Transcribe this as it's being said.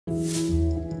Ikaw,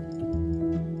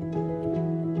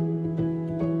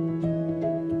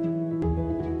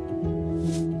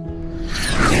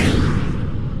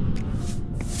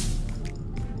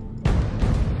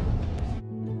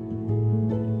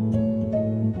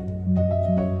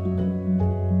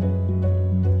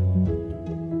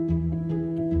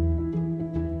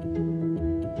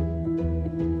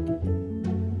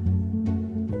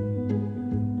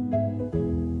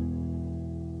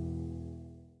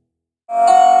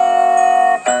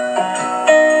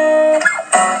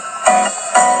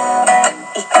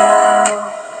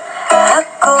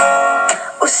 ako,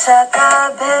 usa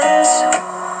ka beso.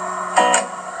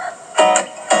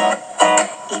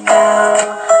 Ikaw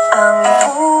ang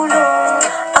pulong,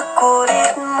 ako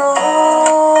ritmo.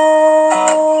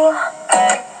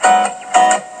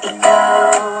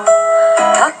 Ikaw,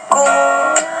 ako,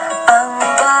 ang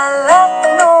balak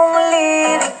nung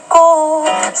liriko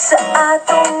sa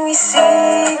atong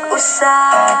isig usa.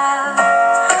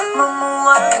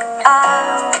 Mamuwag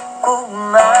ang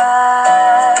kugma.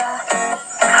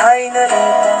 Hay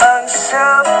nalit ang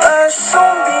sa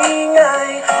pasong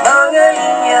bingay, mga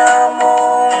linya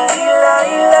mong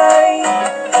ilaylay.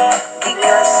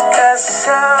 Gigas ka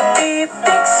sa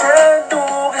bibig sa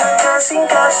dugang,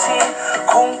 kasing-kasing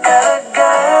kung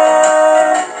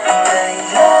kagan.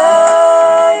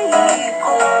 Laylay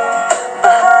ko,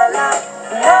 bahala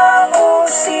na mong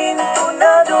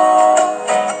sintonado.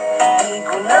 Di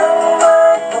ko nang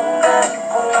matunggan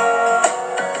ko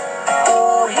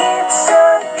uhit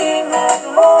sa tingog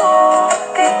mo,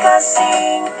 kay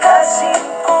kasing-kasing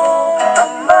ko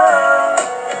ama.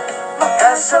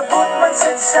 Makasabot man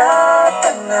sad sa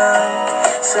tanan,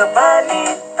 sa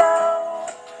balitaw,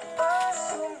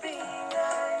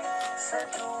 pasumbingay sa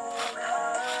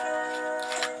dughan.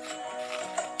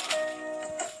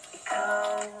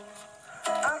 Ikaw,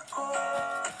 ako,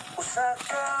 usa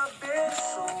ka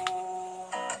beso.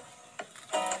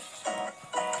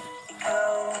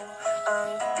 Ikaw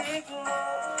ang tigmo,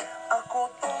 ako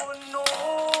tunog.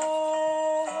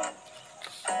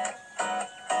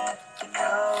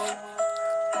 Ikaw,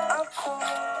 ako,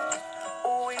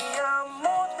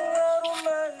 uyamot nga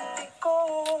romantiko.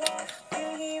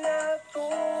 Dinhi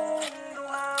natong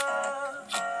duha,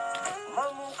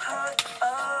 mamukhat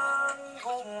ang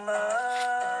gugma.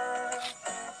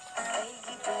 Kay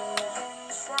giduyon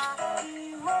sa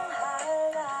imong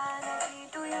hala,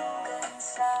 nagiduyugan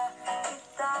sa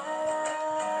gitara.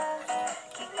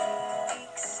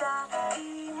 Kikitig sa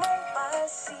imong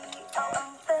pasiaw,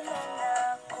 ang tanan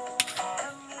ako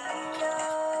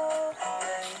kaminaw.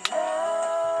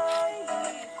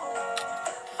 Laylay ko,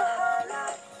 bahala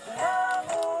na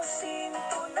mong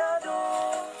sintonado.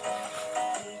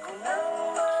 Di ko nang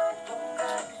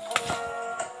matunggan ko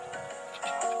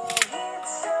uhit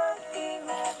sa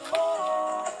tingog mo,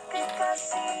 kay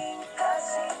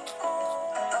kasing-kasing ko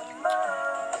ama.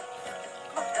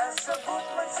 Makasabot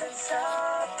man sad sa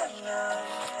tanan,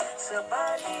 sa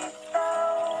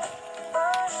balitaw,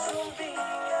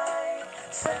 pasumbingay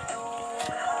sa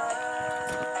dughan.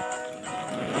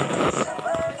 Sa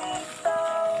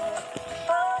balitaw,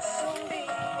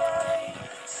 pasumbingay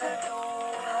sa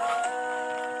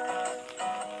dughan.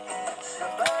 Sa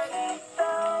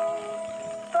balitaw,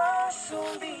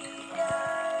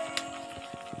 pasumbingay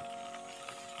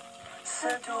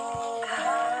sa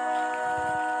dughan.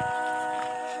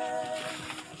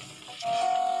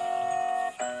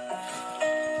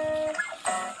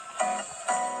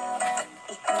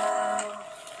 Ikaw,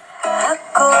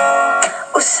 ako,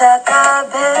 usa ka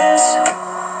beso.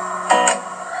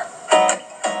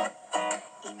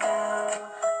 Ikaw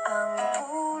ang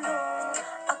pulong,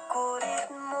 ako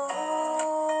ritmo.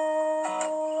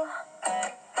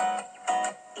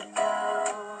 Ikaw,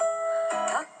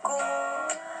 ako,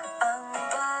 ang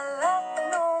balak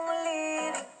nung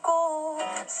liriko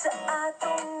sa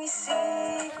atong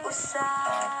isig usa.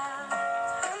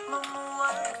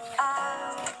 Mamuwag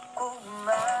ang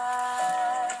kugma.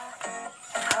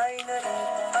 Hay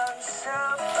nalit ang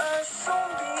sa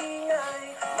pasong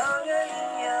bingay, mga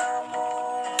linya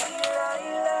mong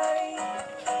ilaylay.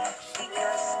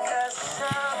 Gigas ka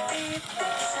sa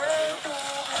bibig sa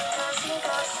dugang,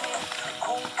 kasing-kasing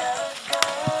kung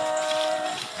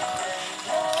kagan.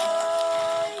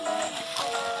 Laylay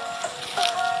ko,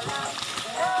 bahala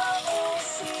na mong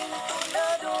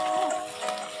sintonado.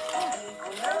 Di ko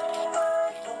nang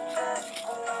matunggan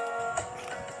ko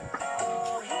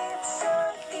uhit sa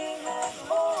tingog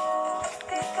mo,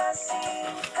 kay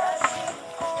kasing-kasing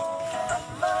ko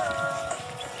ama.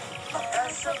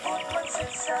 Makasabot man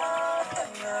sad sa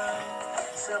tanan,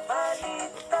 sa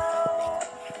balitaw,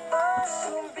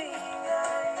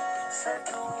 pasumbingay sa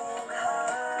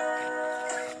dughan.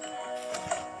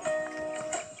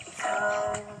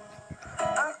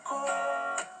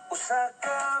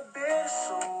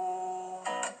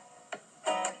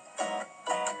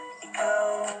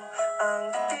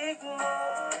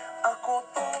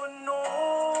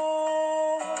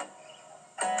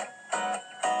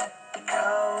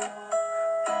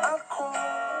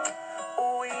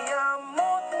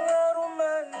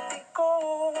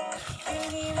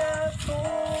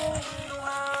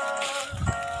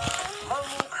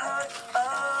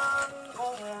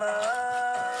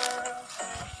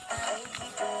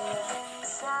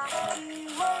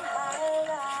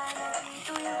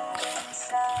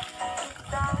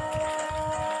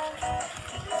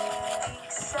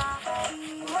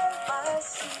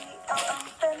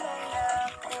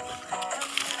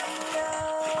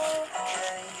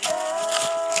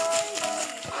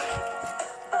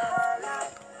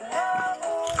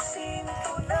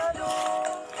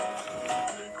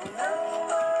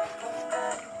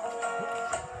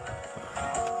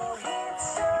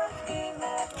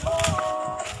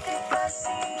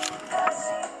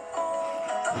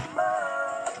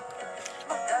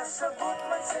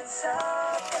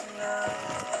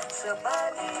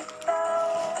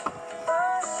 balitaw,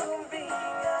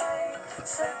 pasumbingay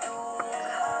sa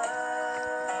dughan.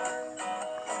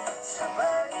 Sa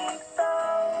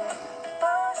balitaw,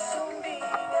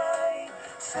 pasumbingay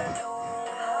sa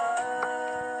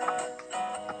dughan.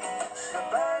 Sa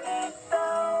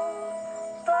balitaw,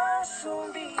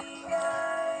 pasumbingay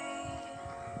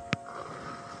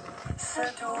sa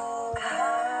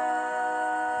dughan.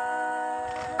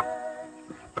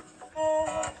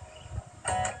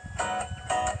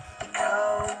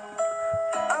 Ikaw,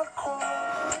 ako,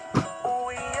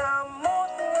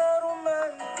 uyamot nga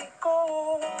romantiko,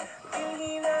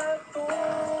 dinhi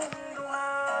natong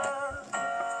duha,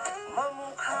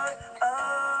 mamukha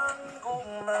ang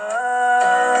gugma.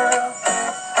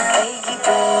 Kay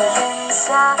giduyon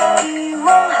sa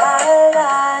imong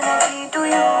hala,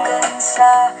 nagiduyugan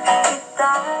sa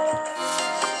kita.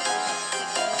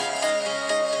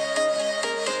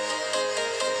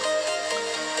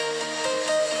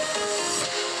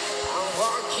 I'm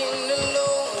walking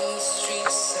alone, the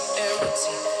streets are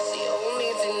empty. The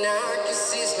only thing I can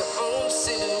see is my own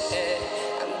silhouette.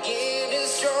 I'm getting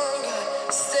stronger,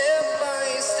 step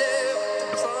by step.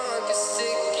 The clock is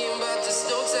ticking, but there's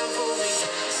no time for me.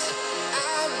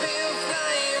 I've been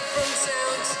flying from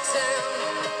town to town,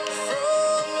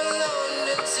 from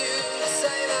London to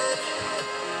Thailand.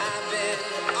 I've been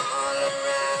all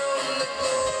around the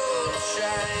globe,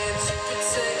 trying to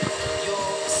protect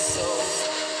your soul.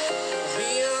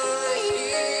 We are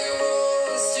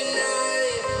heroes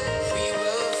tonight. We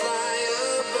will fly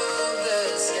above the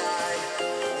sky.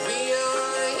 We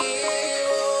are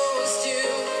heroes tonight.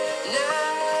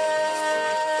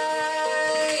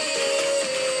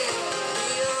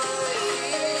 We are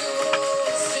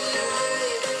heroes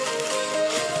tonight. We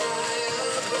will fly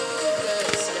above the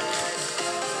sky.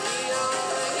 We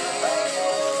are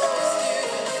heroes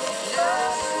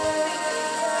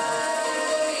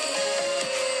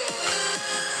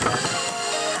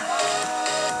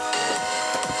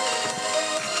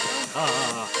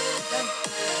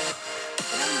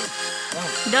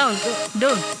Down,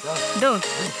 down, down.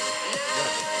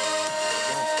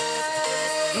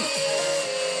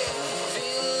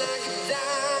 feel like a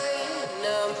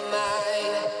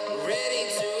dynamite, ready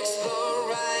to explode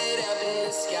right up in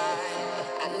the sky.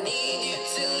 I need you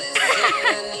to listen, I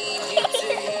need you to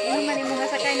hear. Ano man yung mga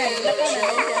sakay na, lakaw na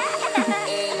lang siya.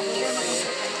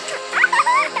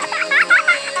 I've been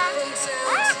flying from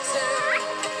town to town,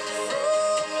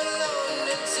 from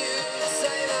London to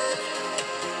Thailand.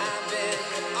 I've been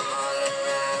all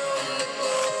around the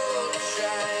globe,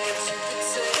 trying to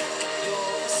protect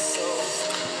your soul.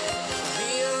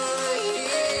 We are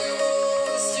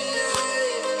heroes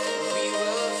tonight. We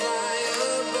will fly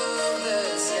above the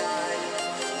sky.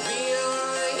 We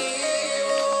are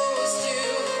heroes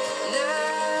tonight.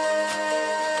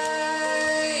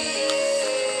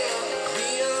 We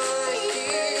are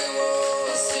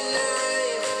heroes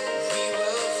tonight. We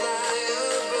will fly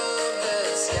above the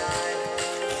sky.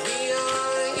 We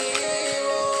are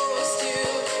heroes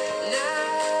tonight.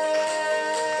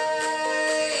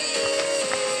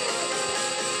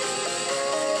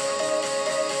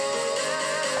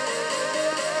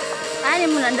 Ano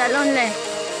mo na dalon le?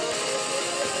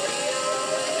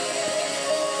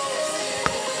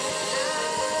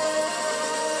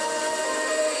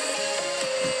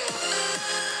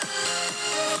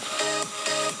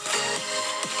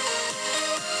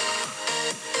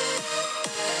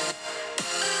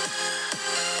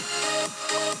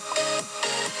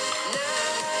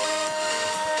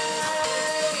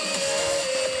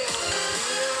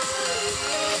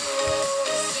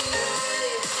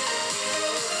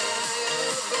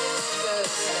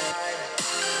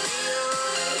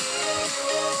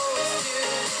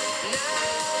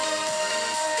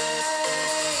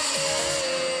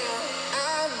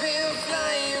 I've been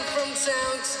flying from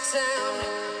town to town,